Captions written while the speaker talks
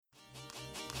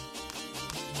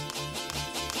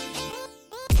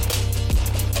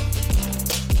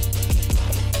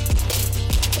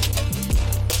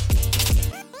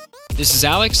This is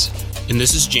Alex. And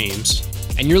this is James.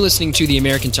 And you're listening to the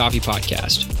American Toffee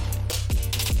Podcast.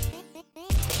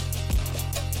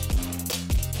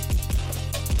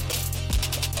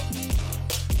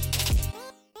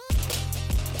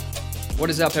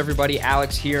 What is up, everybody?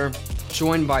 Alex here,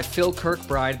 joined by Phil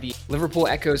Kirkbride, the Liverpool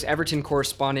Echo's Everton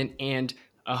correspondent and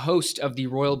a host of the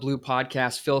Royal Blue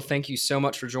podcast. Phil, thank you so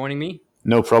much for joining me.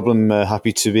 No problem.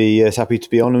 Happy to be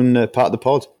on and part of the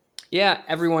pod. Yeah,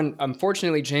 everyone.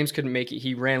 Unfortunately, James couldn't make it.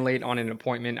 He ran late on an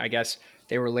appointment. I guess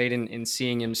they were late in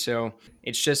seeing him. So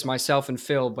it's just myself and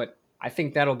Phil, but I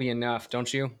think that'll be enough,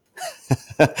 don't you?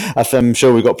 I'm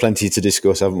sure we've got plenty to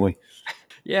discuss, haven't we?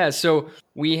 Yeah, so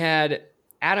we had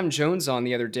Adam Jones on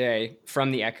the other day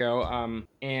from the Echo.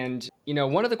 And, you know,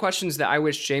 one of the questions that I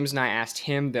wish James and I asked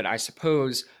him that I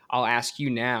suppose I'll ask you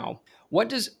now. What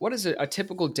does a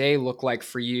typical day look like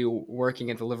for you working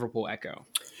at the Liverpool Echo?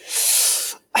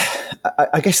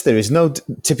 I guess there is no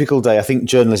typical day. I think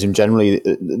journalism generally,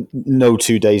 no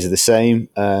 2 days are the same.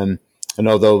 And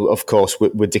although, of course,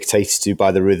 we're dictated to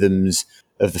by the rhythms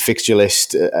of the fixture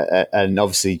list, and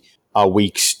obviously our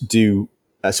weeks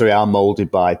are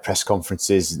moulded by press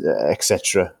conferences,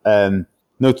 etc.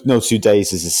 No 2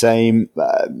 days is the same.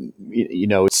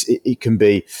 It can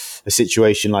be a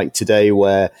situation like today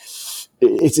where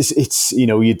it's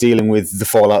you're dealing with the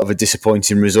fallout of a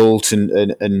disappointing result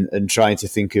and trying to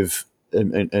think of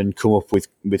and come up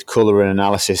with colour and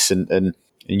analysis and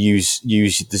use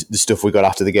the stuff we got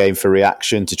after the game for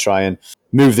reaction to try and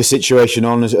move the situation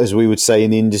on, as we would say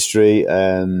in the industry.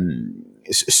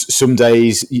 Some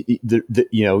days,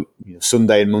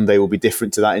 Sunday and Monday will be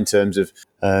different to that in terms of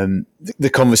the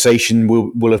conversation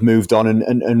will have moved on,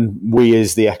 and we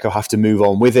as the Echo have to move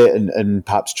on with it and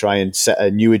perhaps try and set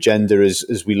a new agenda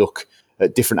as we look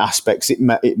at different aspects. It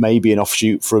may be an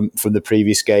offshoot from the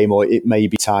previous game, or it may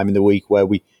be time in the week where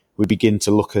we begin to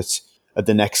look at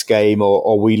the next game,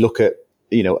 or we look at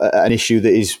an issue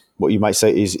that is what you might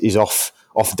say is off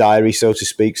diary, so to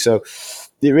speak. So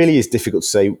it really is difficult to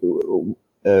say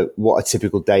what a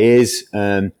typical day is.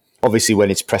 Obviously,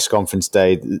 when it's press conference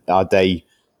day, our day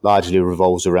largely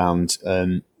revolves around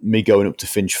me going up to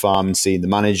Finch Farm and seeing the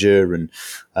manager and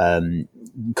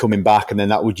coming back. And then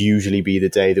that would usually be the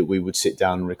day that we would sit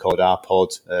down and record our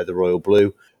pod, the Royal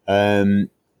Blue. And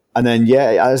then,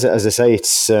 as I say,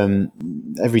 it's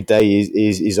every day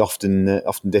is often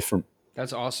different.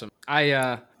 That's awesome.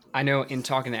 I know in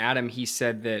talking to Adam, he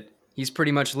said that he's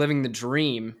pretty much living the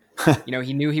dream.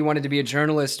 He knew he wanted to be a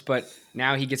journalist, but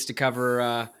now he gets to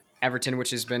cover Everton, which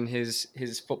has been his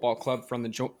football club from the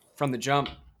jump.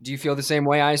 Do you feel the same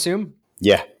way, I assume?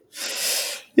 Yeah,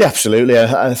 absolutely.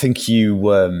 I think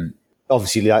you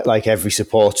obviously, like every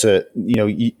supporter,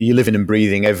 you're living and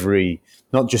breathing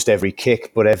not just every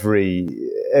kick, but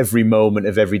every moment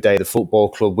of every day of the football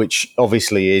club, which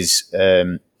obviously is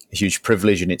a huge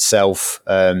privilege in itself.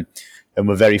 And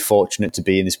we're very fortunate to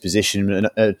be in this position.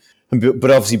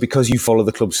 But obviously, because you follow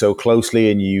the club so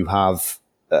closely and you have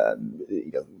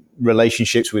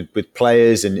relationships with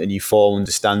players and you form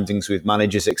understandings with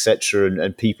managers, etc.,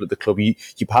 and people at the club, you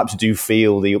perhaps do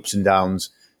feel the ups and downs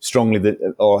strongly,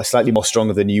 or slightly more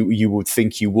stronger than you would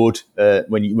think you would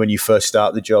when you first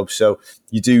start the job. So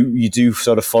you do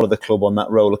sort of follow the club on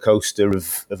that roller coaster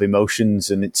of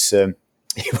emotions, and it's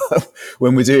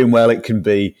when we're doing well, it can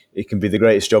be the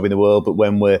greatest job in the world. But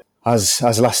when we're as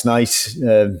last night,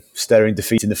 staring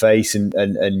defeat in the face,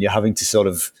 and you're having to sort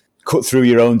of cut through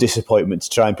your own disappointment to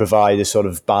try and provide a sort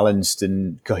of balanced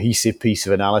and cohesive piece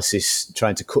of analysis,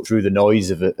 trying to cut through the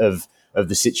noise of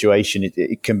the situation,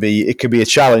 it can be a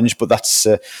challenge. But that's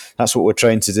what we're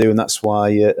trained to do, and that's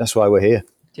why we're here.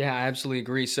 Yeah, I absolutely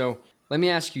agree. So let me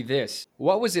ask you this.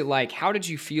 What was it like? How did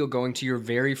you feel going to your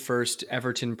very first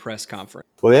Everton press conference?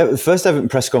 Well, the first Everton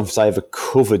press conference I ever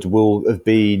covered will have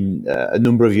been a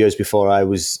number of years before I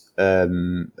was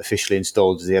officially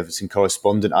installed as the Everton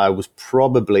correspondent. I was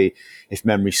probably, if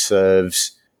memory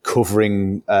serves,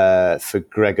 covering for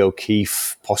Greg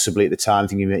O'Keefe, possibly at the time. I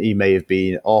think he may have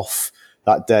been off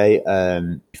that day,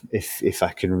 if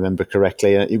I can remember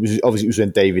correctly. It was when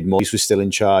David Moyes was still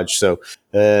in charge, so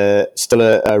still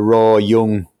a raw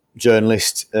young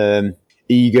journalist,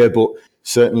 eager, but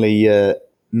certainly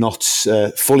not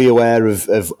fully aware of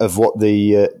what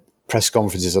the press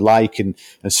conferences are like, and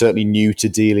certainly new to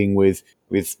dealing with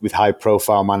high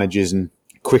profile managers, and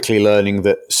quickly learning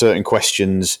that certain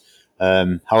questions,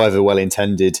 however well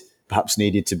intended, perhaps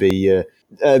needed to be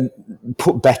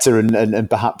put better and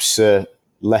perhaps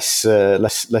less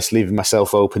leaving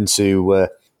myself open to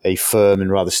a firm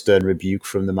and rather stern rebuke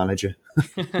from the manager.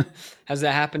 Has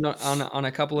that happened on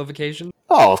a couple of occasions?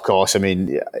 Oh, of course. I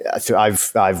mean,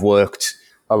 I've worked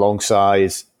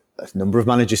alongside a number of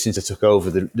managers since I took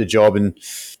over the job, and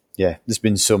yeah, there's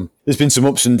been some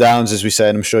ups and downs, as we say,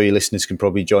 and I'm sure your listeners can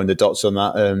probably join the dots on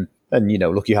that.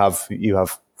 And look, you have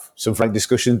some frank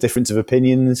discussions, difference of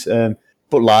opinions,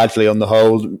 but largely on the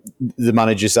whole, the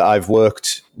managers that I've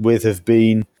worked with have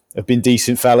been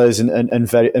decent fellas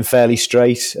and fairly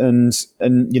straight, and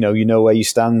you know where you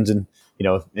stand, and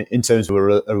in terms of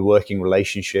a working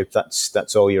relationship,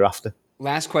 that's all you're after.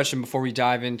 Last question before we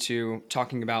dive into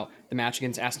talking about the match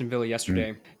against Aston Villa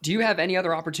yesterday. Do you have any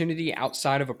other opportunity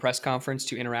outside of a press conference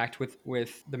to interact with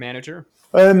the manager?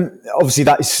 Obviously,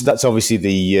 that's obviously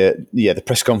the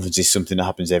press conference is something that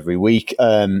happens every week.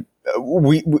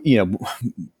 We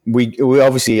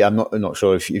obviously, I'm not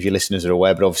sure if your listeners are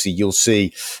aware, but obviously you'll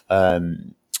see a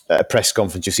press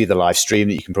conference. You'll see the live stream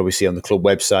that you can probably see on the club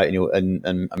website,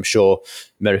 and I'm sure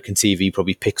American TV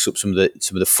probably picks up some of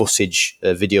the footage,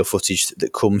 video footage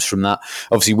that comes from that.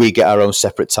 Obviously, we get our own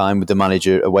separate time with the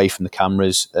manager away from the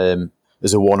cameras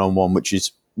as a one-on-one, which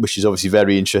is obviously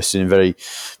very interesting and very,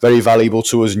 very valuable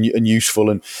to us and useful.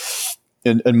 And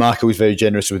Marco was very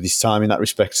generous with his time in that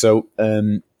respect. So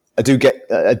I do get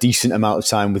a decent amount of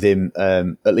time with him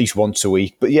at least once a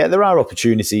week. But yeah, there are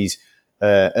opportunities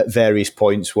at various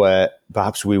points where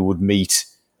perhaps we would meet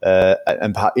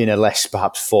and in a less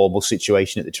perhaps formal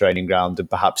situation at the training ground, and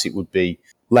perhaps it would be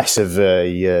less of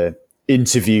a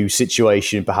interview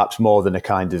situation, perhaps more than a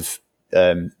kind of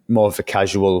more of a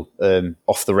casual,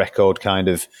 off the record kind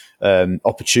of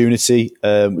opportunity,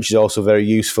 which is also very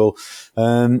useful.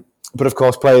 But of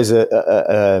course, players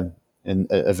are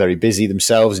very busy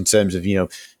themselves in terms of so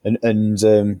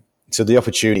the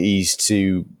opportunities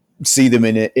to see them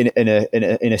in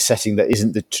a setting that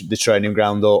isn't the training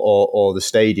ground or the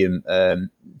stadium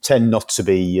tend not to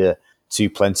be too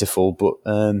plentiful. But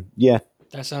yeah.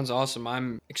 That sounds awesome.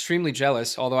 I'm extremely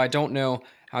jealous, although I don't know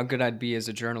how good I'd be as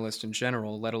a journalist in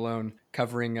general, let alone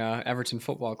covering Everton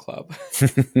Football Club.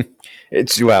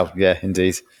 Yeah,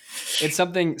 indeed. It's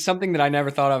something that I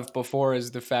never thought of before, is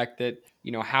the fact that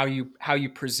how you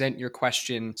present your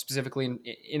question specifically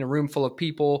in a room full of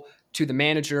people to the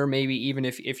manager, maybe even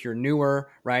if you're newer,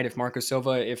 right? If Marco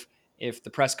Silva, if the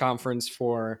press conference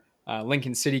for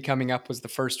Lincoln City coming up was the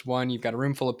first one, you've got a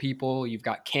room full of people, you've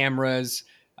got cameras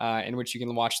in which you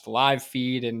can watch the live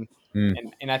feed, and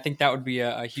I think that would be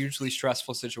a hugely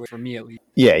stressful situation for me, at least.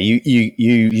 Yeah,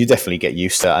 you definitely get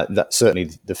used to that. That's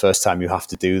certainly the first time you have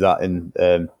to do that, and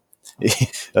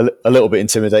a little bit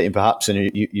intimidating perhaps,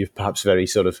 and you're perhaps very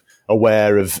sort of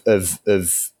aware of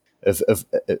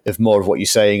more of what you're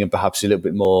saying, and perhaps a little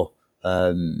bit more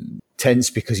tense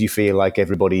because you feel like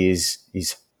everybody is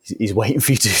waiting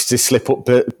for you to slip up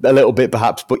a little bit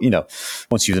perhaps. But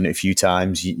once you've done it a few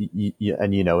times, and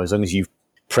as long as you've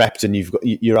prepped and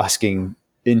you're asking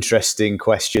interesting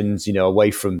questions,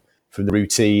 away from the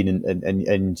routine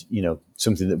and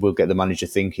something that will get the manager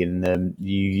thinking,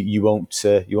 you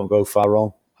won't go far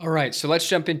wrong. All right, so let's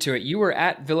jump into it. You were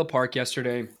at Villa Park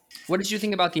yesterday. What did you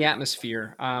think about the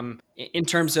atmosphere in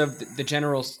terms of the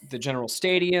general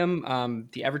stadium,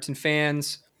 the Everton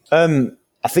fans? I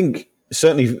think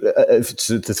certainly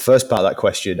to the first part of that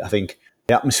question, I think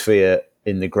the atmosphere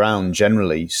in the ground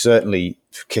generally, certainly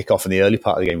kick-off in the early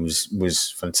part of the game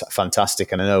was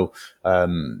fantastic. And I know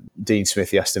Dean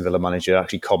Smith, the Aston Villa manager,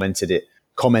 actually commented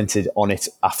on it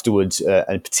afterwards,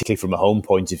 and particularly from a home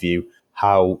point of view,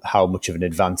 how much of an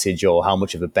advantage or how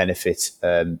much of a benefit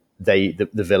the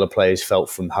Villa players felt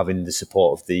from having the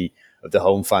support of the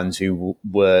home fans, who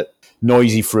were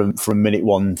noisy from minute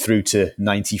 1 through to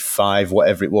 95,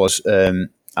 whatever it was,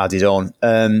 added on.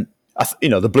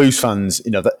 The Blues fans,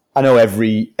 I know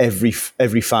every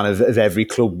fan of every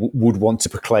club would want to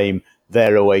proclaim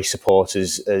their away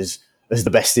supporters as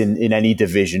the best in any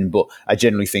division, but I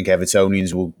generally think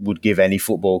Evertonians would give any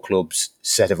football club's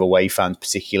set of away fans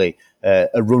particularly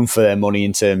a run for their money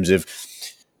in terms of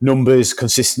numbers,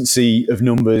 consistency of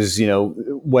numbers,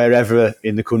 wherever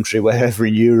in the country, wherever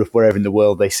in Europe, wherever in the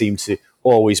world, they seem to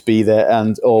always be there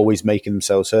and always making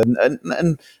themselves heard.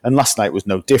 And last night was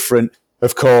no different.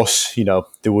 Of course,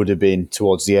 there would have been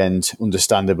towards the end,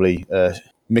 understandably,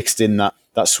 mixed in that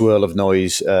swirl of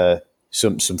noise,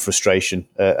 some frustration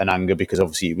and anger, because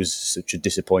obviously it was such a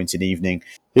disappointing evening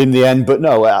in the end. But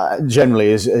no,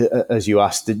 generally, as you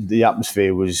asked, the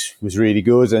atmosphere was really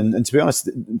good. And to be honest,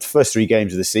 the first 3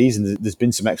 games of the season, there's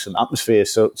been some excellent atmosphere.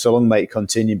 So long may it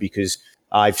continue, because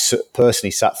I've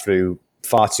personally sat through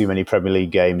far too many Premier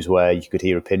League games where you could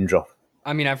hear a pin drop.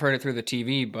 I mean, I've heard it through the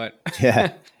TV, but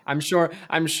yeah, I'm sure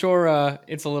it's a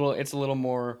little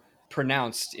more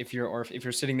pronounced if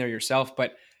you're sitting there yourself.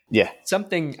 But Yeah.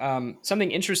 Something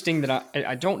interesting that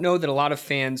I don't know that a lot of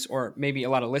fans or maybe a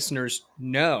lot of listeners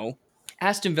know.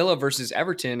 Aston Villa versus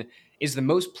Everton is the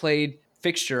most played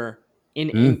fixture in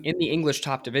the English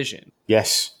top division.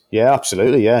 Yes. Yeah,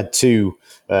 absolutely. Yeah. Two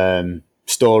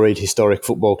storied, historic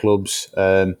football clubs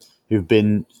who've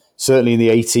been, certainly in the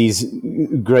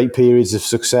 80s, great periods of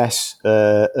success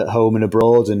at home and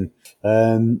abroad. And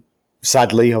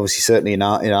sadly, obviously, certainly in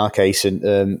our case,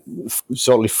 and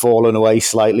sort of fallen away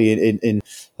slightly in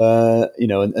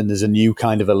and there's a new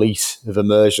kind of elite have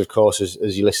emerged, of course,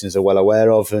 as your listeners are well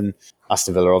aware of. And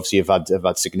Aston Villa obviously have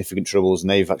had significant troubles, and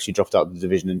they've actually dropped out of the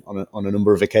division on a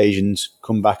number of occasions,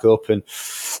 come back up, and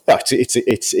yeah,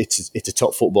 it's a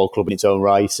top football club in its own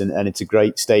right, and it's a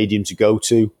great stadium to go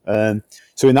to.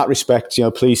 So in that respect,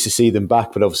 pleased to see them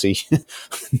back, but obviously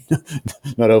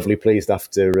not overly pleased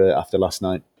after last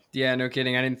night. Yeah, no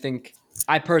kidding.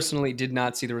 I personally did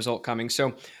not see the result coming.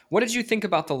 So, what did you think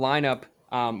about the lineup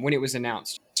when it was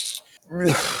announced?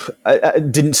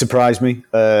 It didn't surprise me.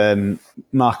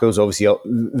 Marco's obviously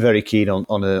very keen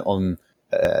on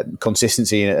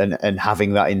consistency and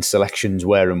having that in selections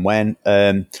where and when.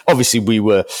 Obviously, we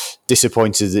were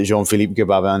disappointed that Jean-Philippe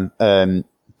Gbamin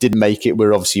didn't make it.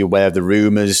 We're obviously aware of the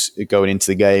rumours going into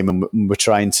the game, and we're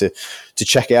trying to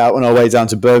check it out on our way down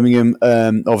to Birmingham.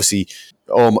 Obviously,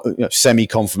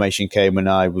 semi-confirmation came when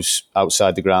I was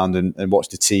outside the ground and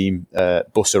watched the team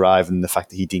bus arrive, and the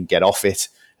fact that he didn't get off it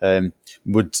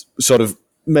would sort of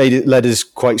led us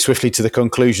quite swiftly to the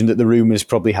conclusion that the rumours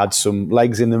probably had some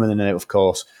legs in them. And then, of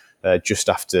course, just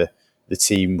after the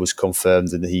team was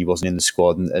confirmed and that he wasn't in the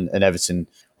squad, and Everton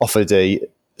offered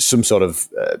some sort of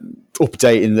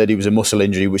update in that it was a muscle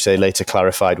injury, which they later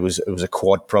clarified was a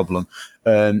quad problem.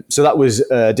 So that was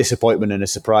a disappointment and a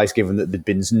surprise, given that there'd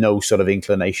been no sort of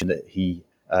inclination that he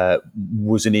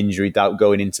was an injury doubt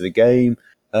going into the game.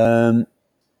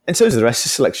 In terms of the rest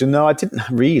of the selection, no, I didn't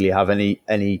really have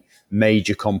any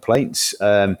major complaints.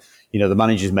 The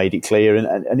manager's made it clear,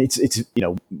 and it's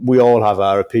we all have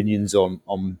our opinions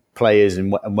on players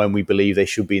and when we believe they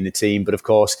should be in the team. But of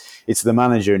course, it's the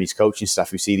manager and his coaching staff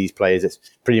who see these players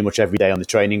pretty much every day on the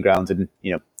training ground. And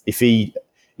if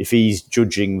he's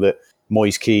judging that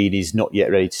Moise Kean is not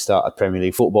yet ready to start a Premier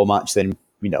League football match, then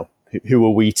who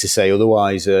are we to say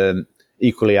otherwise?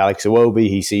 Equally, Alex Iwobi,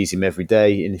 he sees him every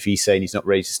day, and if he's saying he's not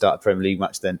ready to start a Premier League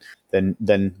match, then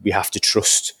we have to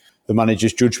trust the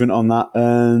manager's judgment on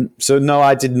that. So no,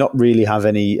 I did not really have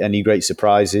any great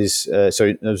surprises.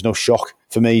 So there was no shock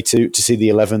for me to see the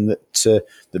 11 that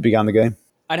began the game.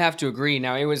 I'd have to agree.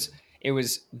 Now it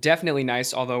was definitely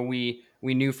nice, although we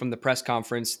knew from the press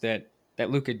conference that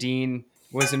Luca Dean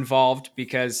was involved,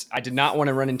 because I did not want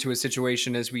to run into a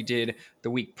situation as we did the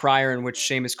week prior, in which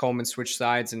Seamus Coleman switched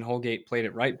sides and Holgate played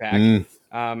at right back.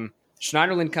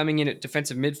 Schneiderlin coming in at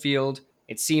defensive midfield.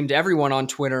 It seemed everyone on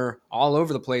Twitter all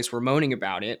over the place were moaning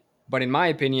about it, but in my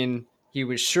opinion, he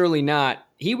was surely not.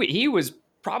 He was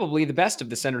probably the best of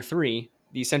the central three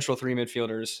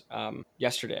midfielders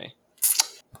yesterday.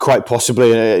 Quite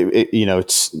possibly,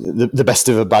 it's the best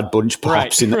of a bad bunch,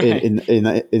 perhaps, right.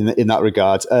 in that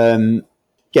regard.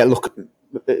 Yeah, look,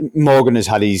 Morgan has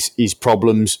had his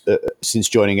problems since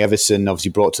joining Everton.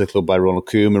 Obviously, brought to the club by Ronald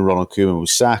Koeman. Ronald Koeman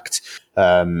was sacked.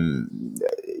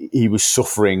 He was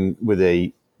suffering with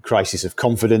a crisis of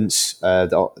confidence.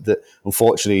 That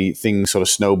unfortunately things sort of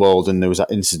snowballed, and there was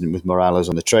that incident with Morales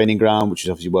on the training ground, which is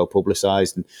obviously well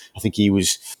publicised. And I think he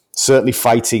was certainly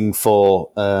fighting for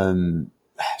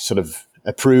sort of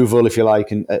approval, if you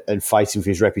like, and fighting for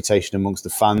his reputation amongst the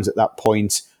fans at that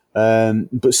point.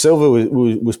 But Silva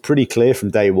was pretty clear from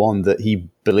day one that he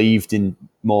believed in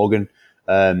Morgan,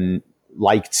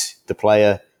 liked the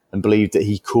player, and believed that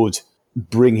he could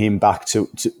bring him back to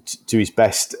his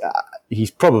best.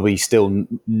 He's probably still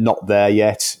not there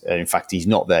yet. In fact, he's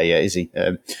not there yet, is he?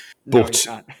 But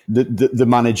no, the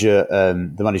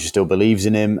manager still believes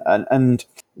in him, and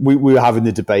we were having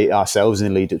the debate ourselves in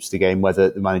the lead up to the game whether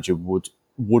the manager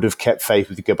would have kept faith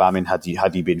with Gbamin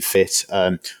had he been fit.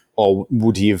 Or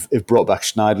would he have brought back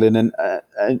Schneiderlin?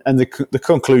 And the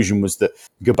conclusion was that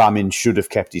Gbamin should have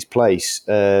kept his place.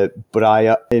 But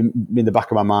in the back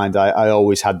of my mind, I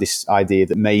always had this idea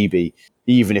that maybe,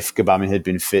 even if Gbamin had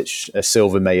been fit,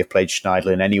 Silva may have played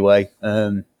Schneiderlin anyway.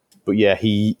 But yeah,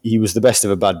 he was the best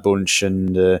of a bad bunch,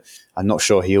 and I'm not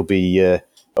sure he'll be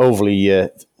overly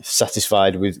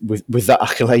satisfied with that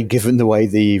accolade, given the way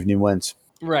the evening went.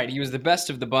 Right, he was the best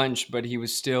of the bunch, but he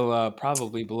was still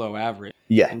probably below average.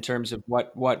 Yeah. In terms of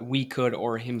what we could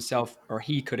or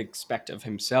he could expect of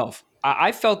himself.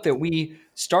 I felt that we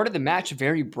started the match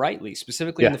very brightly,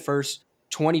 specifically in the first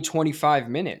 20, 25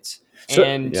 minutes.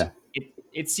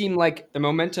 it seemed like the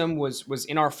momentum was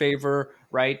in our favor,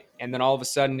 right? And then all of a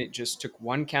sudden, it just took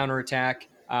one counterattack,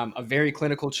 a very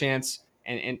clinical chance,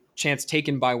 and chance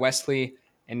taken by Wesley.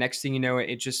 And next thing you know,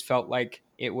 it just felt like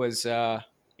it was a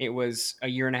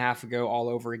year and a half ago all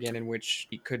over again, in which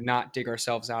we could not dig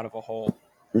ourselves out of a hole.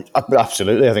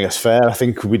 Absolutely, I think that's fair. I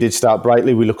think we did start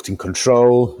brightly. We looked in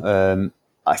control.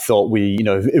 I thought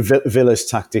Villa's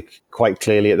tactic quite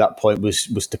clearly at that point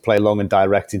was to play long and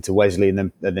direct into Wesley,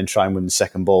 and then try and win the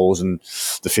second balls and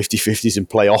the 50-50s and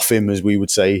play off him, as we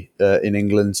would say in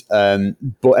England.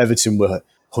 But Everton were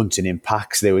hunting in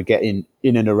packs. They were getting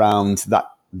in and around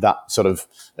that sort of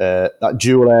that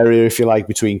dual area, if you like,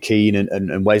 between Keane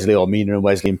and Wesley, or Mina and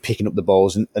Wesley, and picking up the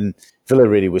balls. And Villa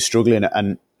really was struggling.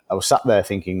 And I was sat there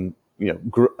thinking,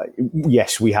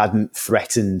 yes, we hadn't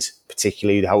threatened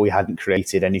particularly, how we hadn't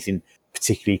created anything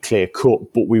particularly clear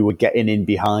cut, but we were getting in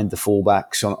behind the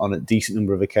fullbacks on a decent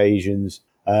number of occasions.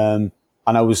 And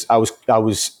I was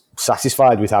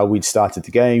satisfied with how we'd started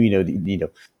the game. There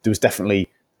was definitely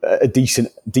a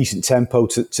decent tempo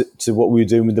to what we were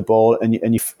doing with the ball, and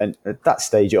at that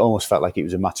stage it almost felt like it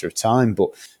was a matter of time. But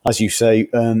as you say,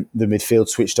 the midfield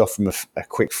switched off from a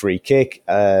quick free kick,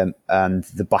 and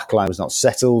the back line was not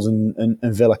settled, and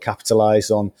Villa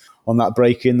capitalised on that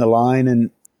break in the line.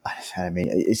 And I mean,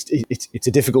 it's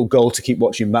a difficult goal to keep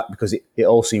watching back, because it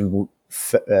all seemed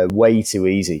way too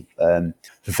easy for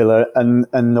Villa, and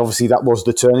obviously that was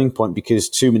the turning point,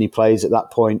 because too many players at that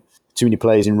point. Too many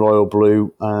players in royal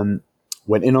blue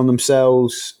went in on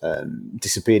themselves,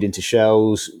 disappeared into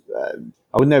shells.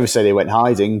 I would never say they went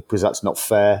hiding, because that's not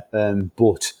fair.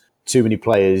 But too many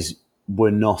players were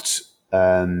not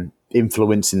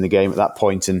influencing the game at that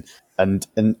point. And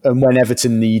when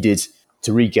Everton needed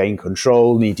to regain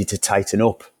control, needed to tighten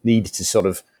up, needed to sort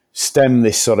of stem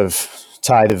this sort of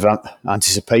tide of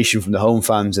anticipation from the home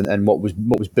fans and what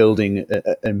was building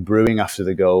and brewing after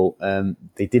the goal,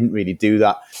 they didn't really do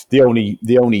that. The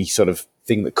only sort of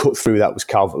thing that cut through that was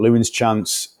Calvert-Lewin's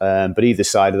chance, but either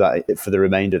side of that, for the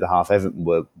remainder of the half, Everton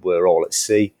were all at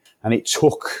sea, and it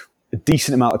took a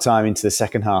decent amount of time into the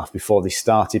second half before they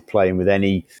started playing with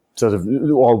any sort of,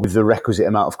 or with the requisite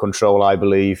amount of control, I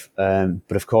believe.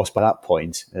 But of course, by that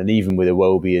point, and even with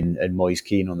Iwobi and Moise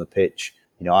Kean on the pitch,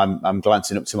 I'm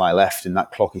glancing up to my left, and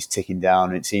that clock is ticking down,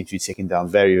 and it seems to be ticking down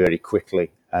very, very quickly.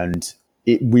 And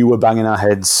we were banging our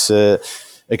heads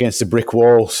against a brick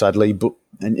wall, sadly. But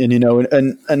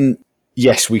and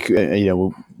yes, we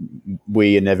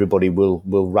we and everybody will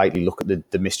rightly look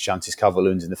at the missed chances.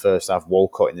 Calvert-Lewin's in the first half,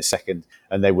 Walcott in the second,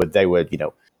 and they were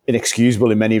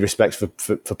inexcusable in many respects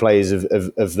for players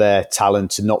of their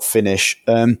talent to not finish.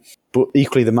 But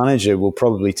equally, the manager will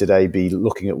probably today be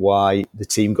looking at why the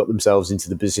team got themselves into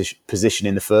the position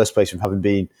in the first place, from having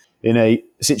been in a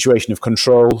situation of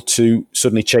control to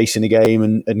suddenly chasing a game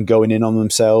and going in on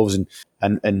themselves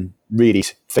and really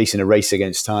facing a race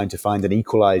against time to find an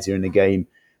equaliser in a game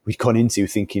we'd gone into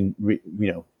thinking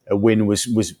a win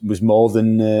was more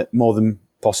than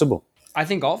possible. I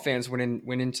think all fans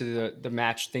went into the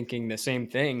match thinking the same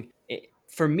thing.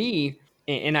 For me,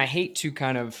 and I hate to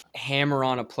kind of hammer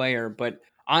on a player, but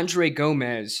Andre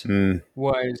Gomez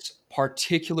was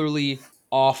particularly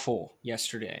awful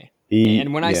yesterday.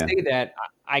 And when I say that,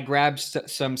 I grabbed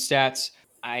some stats.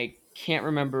 I can't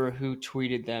remember who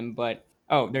tweeted them, but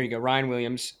there you go, Ryan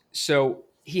Williams. So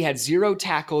he had 0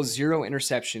 tackles, 0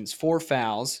 interceptions, 4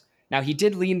 fouls. Now he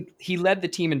led the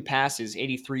team in passes,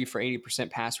 83 for 80%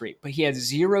 pass rate, but he had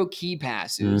 0 key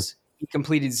passes. He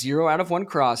completed 0 out of 1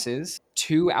 crosses,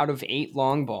 2 out of 8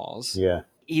 long balls. Yeah.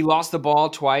 He lost the ball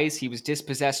twice. He was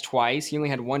dispossessed twice. He only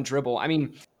had 1 dribble. I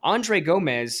mean, Andre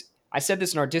Gomez, I said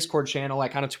this in our Discord channel. I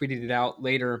kind of tweeted it out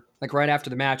later, like right after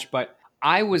the match, but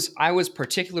I was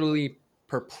particularly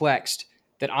perplexed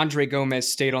that Andre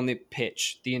Gomez stayed on the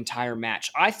pitch the entire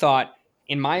match. I thought,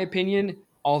 in my opinion,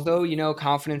 although,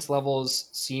 confidence levels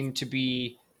seem to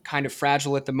be kind of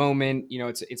fragile at the moment,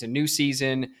 it's a new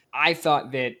season. I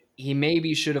thought that he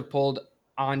maybe should have pulled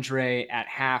Andre at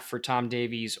half for Tom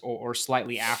Davies or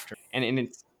slightly after. And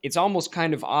it's almost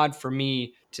kind of odd for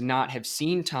me to not have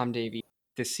seen Tom Davies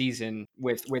this season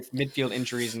with midfield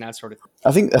injuries and that sort of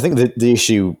thing. I think the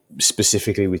issue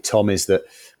specifically with Tom is that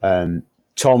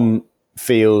Tom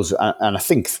feels, and I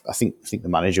think the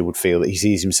manager would feel, that he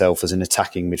sees himself as an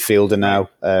attacking midfielder now,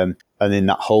 and in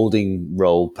that holding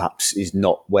role perhaps is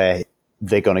not where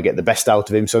they're going to get the best out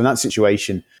of him. So in that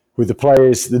situation, with the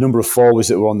players, the number of forwards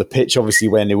that were on the pitch, obviously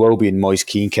when Iwobi and Moise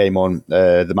Kean came on,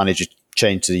 the manager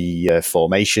changed the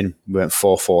formation. We went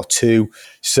 4-4-2.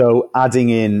 So adding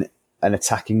in an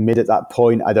attacking mid at that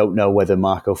point, I don't know whether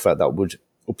Marco felt that would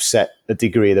upset a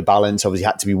degree of the balance. Obviously,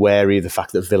 had to be wary of the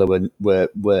fact that Villa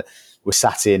were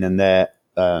sat in, and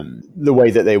the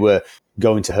way that they were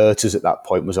going to hurt us at that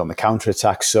point was on the counter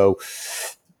attack. So,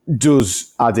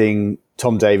 does adding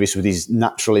Tom Davies with his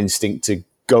natural instinct to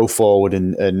go forward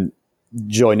and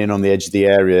join in on the edge of the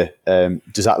area,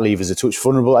 does that leave us a touch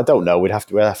vulnerable? I don't know. We'll have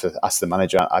to ask the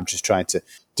manager. I'm just trying to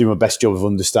do my best job of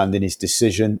understanding his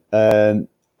decision. And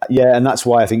that's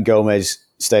why I think Gomez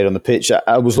stayed on the pitch.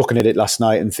 I was looking at it last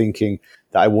night and thinking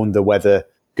that I wonder whether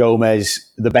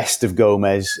Gomez, the best of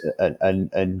Gomez,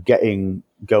 and getting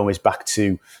Gomez back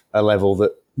to a level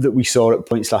that we saw at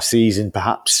points last season,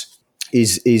 perhaps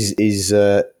is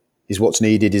what's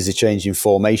needed. Is a change in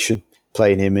formation,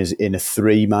 playing him as in a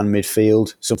 3-man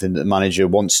midfield, something that the manager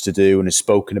wants to do and has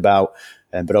spoken about.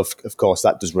 But of course,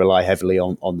 that does rely heavily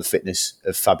on the fitness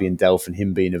of Fabian Delph and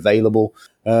him being available.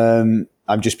 I'm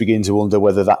just beginning to wonder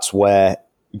whether that's where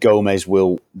Gomez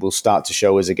will start to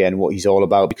show us again what he's all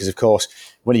about. Because, of course,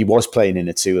 when he was playing in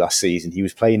a 2 last season, he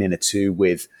was playing in a 2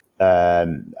 with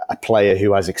a player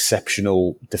who has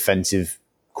exceptional defensive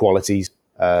qualities,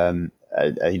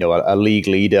 a league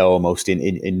leader almost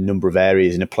in a number of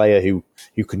areas, and a player who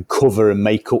can cover and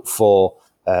make up for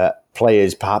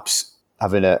players perhaps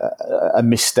having a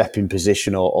misstep in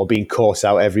position or being caught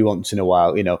out every once in a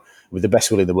while. With the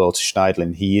best will in the world to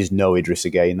Schneidlin, he is no Idris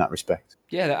Gueye in that respect.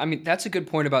 Yeah, I mean, that's a good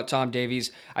point about Tom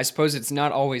Davies. I suppose it's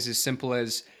not always as simple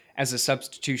as a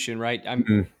substitution, right?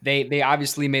 They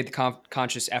obviously made the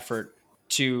conscious effort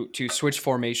to switch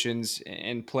formations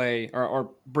and play or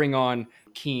bring on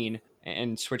Keane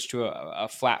and switch to a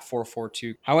flat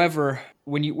 4-4-2. However,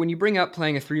 when you bring up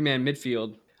playing a 3-man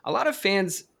midfield, a lot of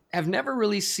fans have never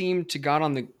really seemed to got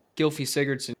on the Gylfi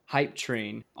Sigurdsson hype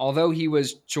train. Although he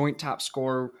was joint top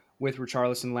scorer with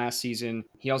Richarlison last season,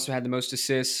 he also had the most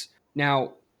assists.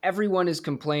 Now, everyone is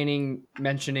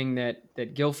mentioning that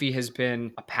Gylfi has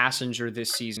been a passenger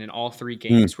this season in all 3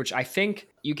 games, which I think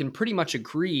you can pretty much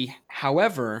agree.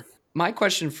 However, my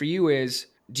question for you is,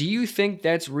 do you think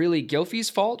that's really Gylfi's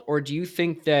fault, or do you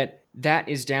think that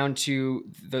is down to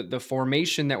the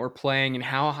formation that we're playing and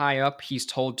how high up he's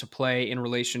told to play in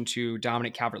relation to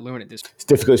Dominic Calvert-Lewin at this point? It's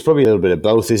difficult. It's probably a little bit of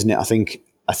both, isn't it? I think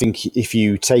if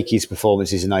you take his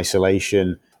performances in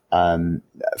isolation,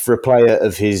 for a player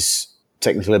of his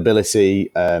technical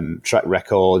ability, track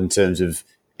record in terms of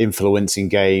influencing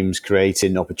games,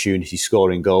 creating opportunities,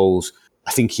 scoring goals,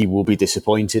 I think he will be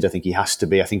disappointed. I think he has to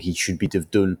be. I think he should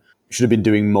have been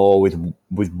doing more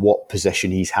with what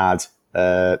possession he's had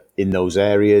in those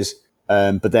areas.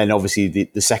 But then obviously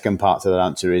the second part to that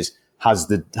answer is, has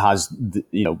the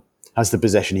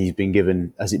possession he's been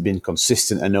given, has it been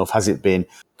consistent enough? Has it been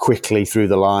quickly through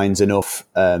the lines enough?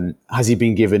 Has he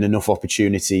been given enough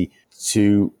opportunity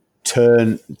to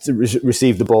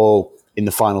receive the ball in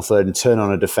the final third and turn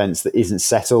on a defence that isn't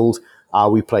settled? Are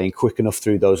we playing quick enough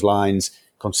through those lines,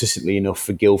 consistently enough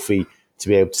for Gylfi to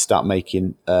be able to start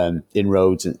making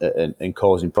inroads and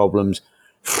causing problems?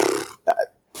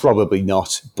 Probably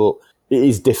not, but it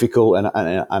is difficult, and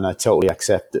I totally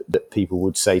accept that people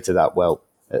would say to that, well,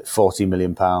 at £40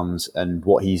 million and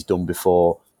what he's done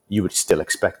before, you would still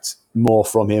expect more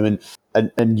from him,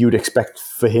 and you would expect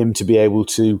for him to be able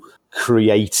to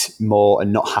create more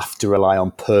and not have to rely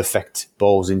on perfect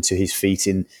balls into his feet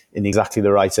in exactly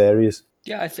the right areas.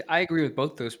 Yeah, I agree with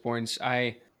both those points.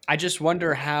 I just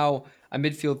wonder how a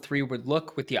midfield 3 would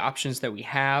look with the options that we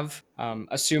have,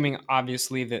 assuming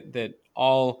obviously that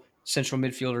all central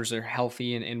midfielders are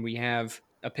healthy and we have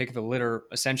a pick of the litter,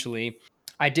 essentially.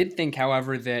 I did think,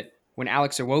 however, that when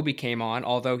Alex Iwobi came on,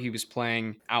 although he was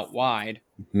playing out wide,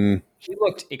 he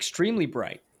looked extremely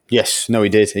bright. Yes, no, he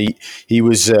did. He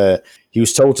was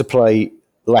told to play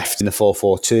left in the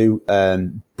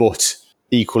 4-4-2, but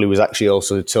equally was actually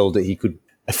also told that he could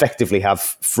effectively have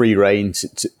free rein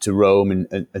to roam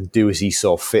and do as he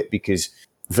saw fit, because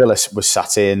Villa was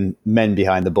sat in, men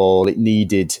behind the ball. It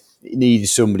needed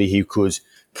somebody who could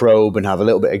probe and have a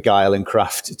little bit of guile and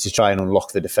craft to try and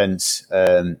unlock the defence.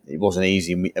 It wasn't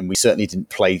easy, and we certainly didn't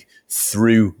play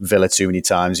through Villa too many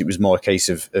times. It was more a case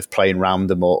of playing round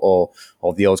them or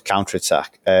the odd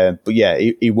counter-attack. But yeah,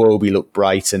 Iwobi looked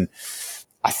bright, and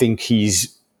I think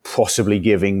he's possibly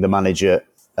giving the manager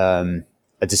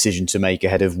a decision to make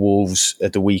ahead of Wolves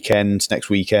at the next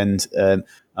weekend.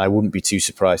 I wouldn't be too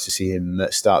surprised to see him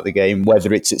start the game.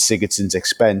 Whether it's at Sigurdsson's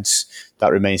expense,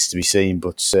 that remains to be seen.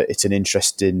 But it's an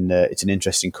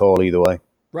interesting call either way.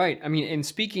 Right. I mean, and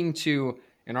speaking to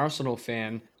an Arsenal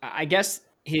fan, I guess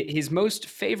his most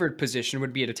favored position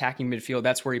would be at attacking midfield.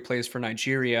 That's where he plays for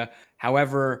Nigeria.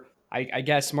 However, I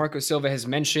guess Marco Silva has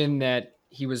mentioned that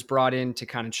he was brought in to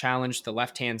kind of challenge the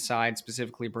left-hand side,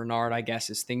 specifically Bernard, I guess,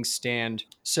 as things stand.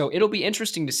 So it'll be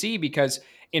interesting to see because,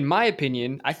 in my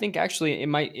opinion, I think actually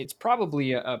it's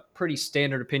probably a pretty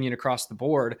standard opinion across the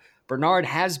board. Bernard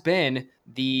has been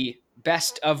the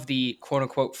best of the quote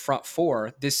unquote front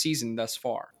four this season thus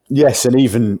far. Yes, and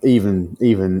even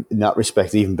in that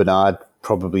respect, even Bernard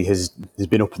probably has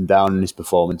been up and down in his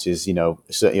performances.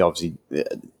 Certainly, obviously,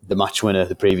 the match winner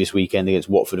the previous weekend against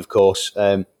Watford, of course,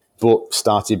 but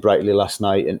started brightly last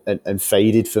night and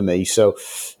faded for me. So,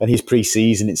 and his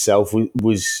pre-season itself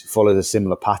was followed a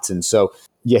similar pattern. So,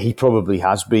 yeah, he probably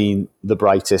has been the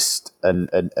brightest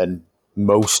and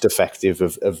most effective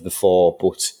of the four.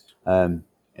 But in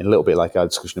a little bit like our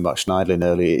discussion about Schneidlin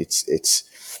earlier,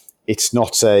 it's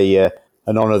not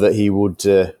an honour that he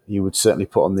would certainly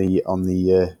put on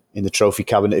the in the trophy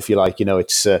cabinet, if you like.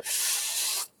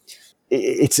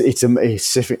 It's a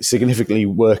significantly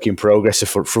work in progress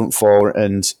for front four,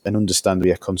 and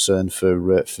understandably a concern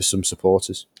for some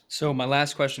supporters. So my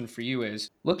last question for you is: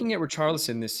 looking at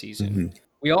Richarlison this season,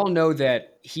 we all know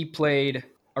that he played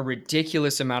a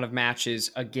ridiculous amount of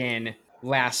matches again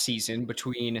last season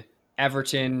between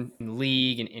Everton and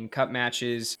league and in cup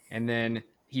matches, and then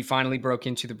he finally broke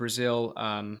into the Brazil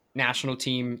national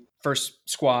team first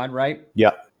squad, right?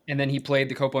 Yeah. And then he played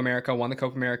the Copa America, won the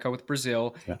Copa America with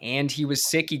Brazil, Yeah. and he was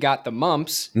sick. He got the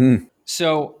mumps.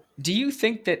 So, do you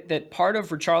think that part of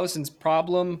Richarlison's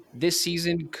problem this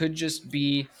season could just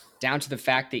be down to the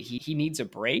fact that he needs a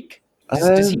break?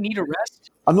 Does he need a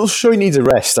rest? I'm not sure he needs a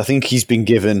rest. I think he's been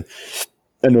given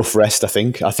enough rest. I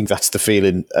think that's the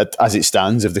feeling as it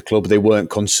stands of the club. They weren't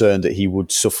concerned that he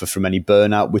would suffer from any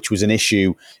burnout, which was an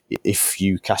issue if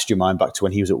you cast your mind back to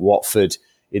when he was at Watford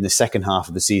in the second half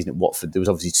of the season at Watford. There was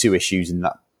obviously two issues in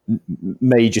that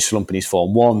major slump in his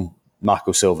form. One,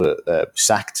 Marco Silva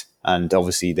sacked, and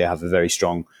obviously they have a very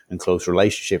strong and close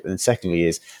relationship. And then secondly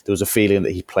is there was a feeling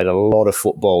that he played a lot of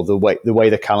football. The way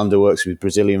the calendar works with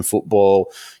Brazilian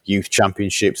football, youth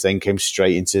championships, then came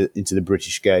straight into the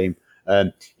British game.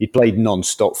 He played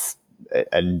non-stop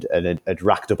and had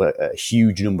racked up a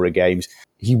huge number of games.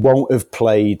 He won't have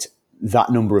played that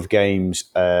number of games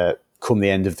come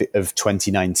the end of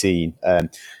 2019.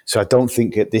 So I don't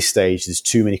think at this stage there's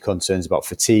too many concerns about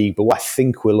fatigue. But what I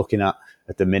think we're looking at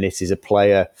the minute is a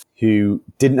player who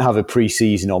didn't have a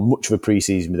pre-season or much of a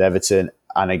pre-season with Everton,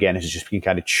 and again has just been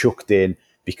kind of chucked in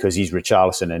because he's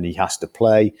Richarlison and he has to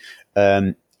play.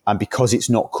 And because it's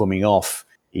not coming off,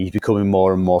 he's becoming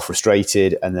more and more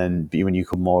frustrated. And then when you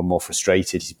become more and more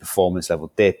frustrated, his performance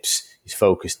level dips, his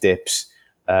focus dips.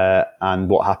 And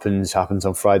what happens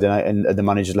on Friday night, and the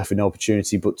manager's left with no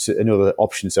opportunity, another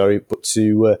option, but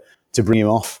to bring him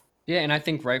off. Yeah, and I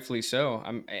think rightfully so.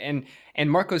 And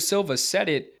Marco Silva said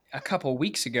it a couple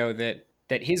weeks ago that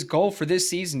his goal for this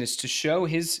season is to show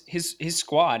his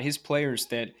squad, his players,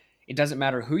 that it doesn't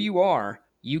matter who you are,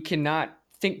 you cannot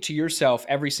think to yourself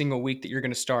every single week that you're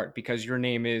going to start because your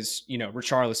name is,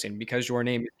 Richarlison, because your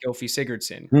name is Gylfi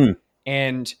Sigurdsson.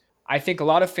 And I think a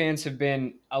lot of fans have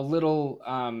been a little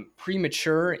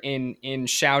premature in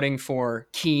shouting for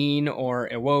Keane or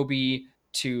Iwobi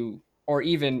or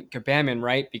even Gabamin,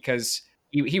 right? Because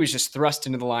he was just thrust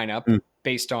into the lineup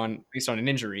based on an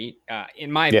injury.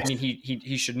 In my opinion,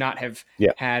 he should not have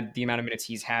had the amount of minutes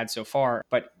he's had so far.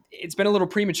 But it's been a little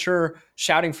premature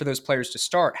shouting for those players to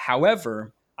start.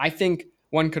 However, I think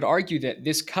one could argue that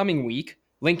this coming week,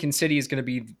 Lincoln City is going to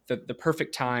be the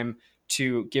perfect time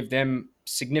to give them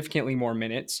significantly more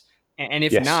minutes. And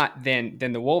if not, then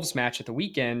the Wolves match at the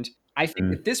weekend. I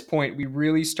think at this point, we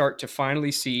really start to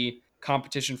finally see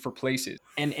competition for places.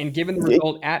 And given the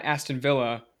result at Aston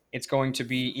Villa, it's going to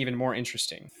be even more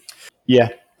interesting. Yeah,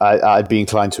 I'd be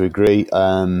inclined to agree.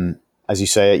 As you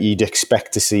say, you'd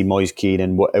expect to see Moise Keane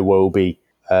and Iwobi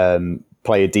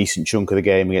play a decent chunk of the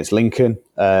game against Lincoln,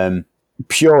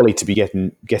 purely to be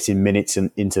getting minutes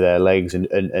into their legs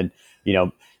and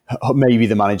maybe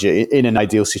the manager in an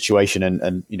ideal situation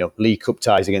and League Cup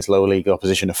ties against lower league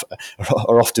opposition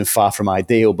are often far from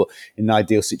ideal, but in an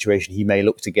ideal situation he may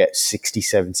look to get 60,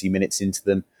 70 minutes into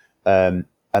them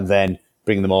and then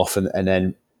bring them off and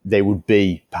then they would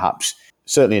be perhaps,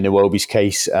 certainly in Iwobi's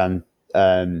case and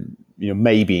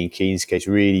maybe in Keane's case,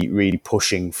 really, really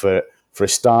pushing for a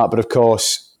start. But of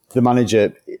course, the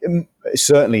manager,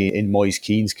 certainly in Moise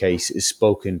Keane's case, has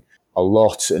spoken a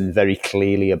lot and very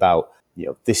clearly about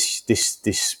this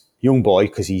young boy,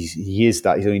 because he's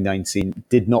only 19,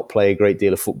 did not play a great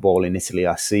deal of football in Italy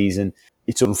last season.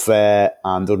 It's unfair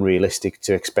and unrealistic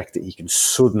to expect that he can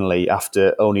suddenly,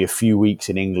 after only a few weeks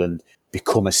in England,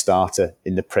 become a starter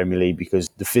in the Premier League, because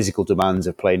the physical demands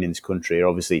of playing in this country are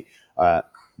obviously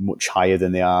much higher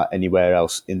than they are anywhere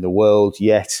else in the world.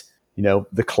 Yet,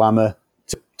 the clamour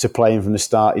to play him from the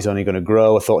start is only going to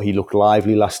grow. I thought he looked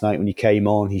lively last night when he came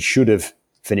on. He should have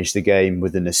finished the game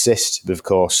with an assist, but of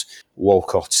course,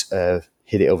 Walcott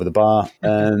hit it over the bar.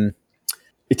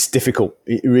 It's difficult.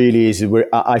 It really is.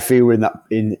 I feel we're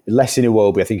in less in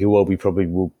Iwobi. I think Iwobi probably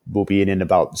will be in and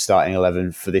about the starting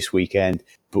 11 for this weekend.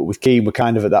 But with Keane, we're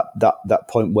kind of at that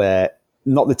point where,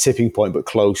 not the tipping point, but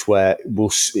close, where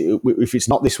if it's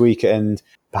not this weekend,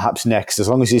 perhaps next, as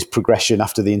long as his progression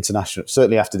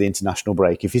certainly after the international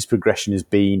break, if his progression has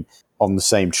been on the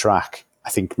same track, I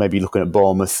think maybe looking at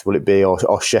Bournemouth, will it be,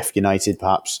 or Sheffield United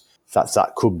perhaps,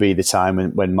 that could be the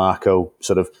time when Marco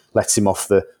sort of lets him off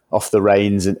the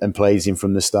reins and plays him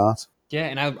from the start. Yeah,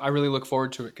 and I really look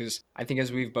forward to it, because I think,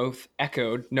 as we've both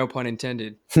echoed, no pun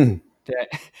intended,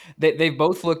 that they've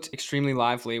both looked extremely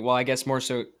lively. Well, I guess more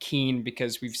so Keane,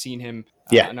 because we've seen him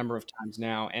a number of times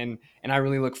now, and I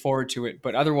really look forward to it.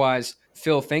 But otherwise,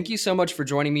 Phil, thank you so much for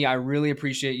joining me. I really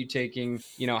appreciate you taking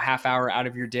half hour out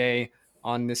of your day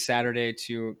on this Saturday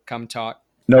to come talk.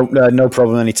 No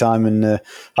problem anytime, and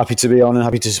happy to be on and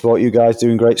happy to support you guys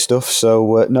doing great stuff.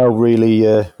 So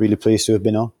really pleased to have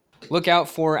been on. Look out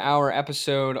for our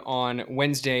episode on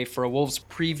Wednesday for a Wolves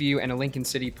preview and a Lincoln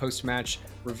City post-match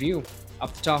review.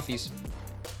 Up the Toffees.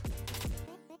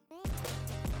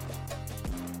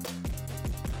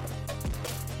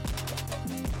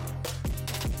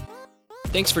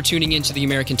 Thanks for tuning in to the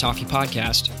American Toffee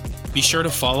Podcast. Be sure to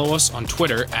follow us on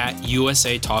Twitter at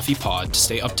USA Toffee Pod to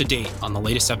stay up to date on the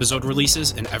latest episode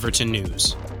releases and Everton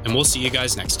news. And we'll see you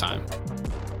guys next time.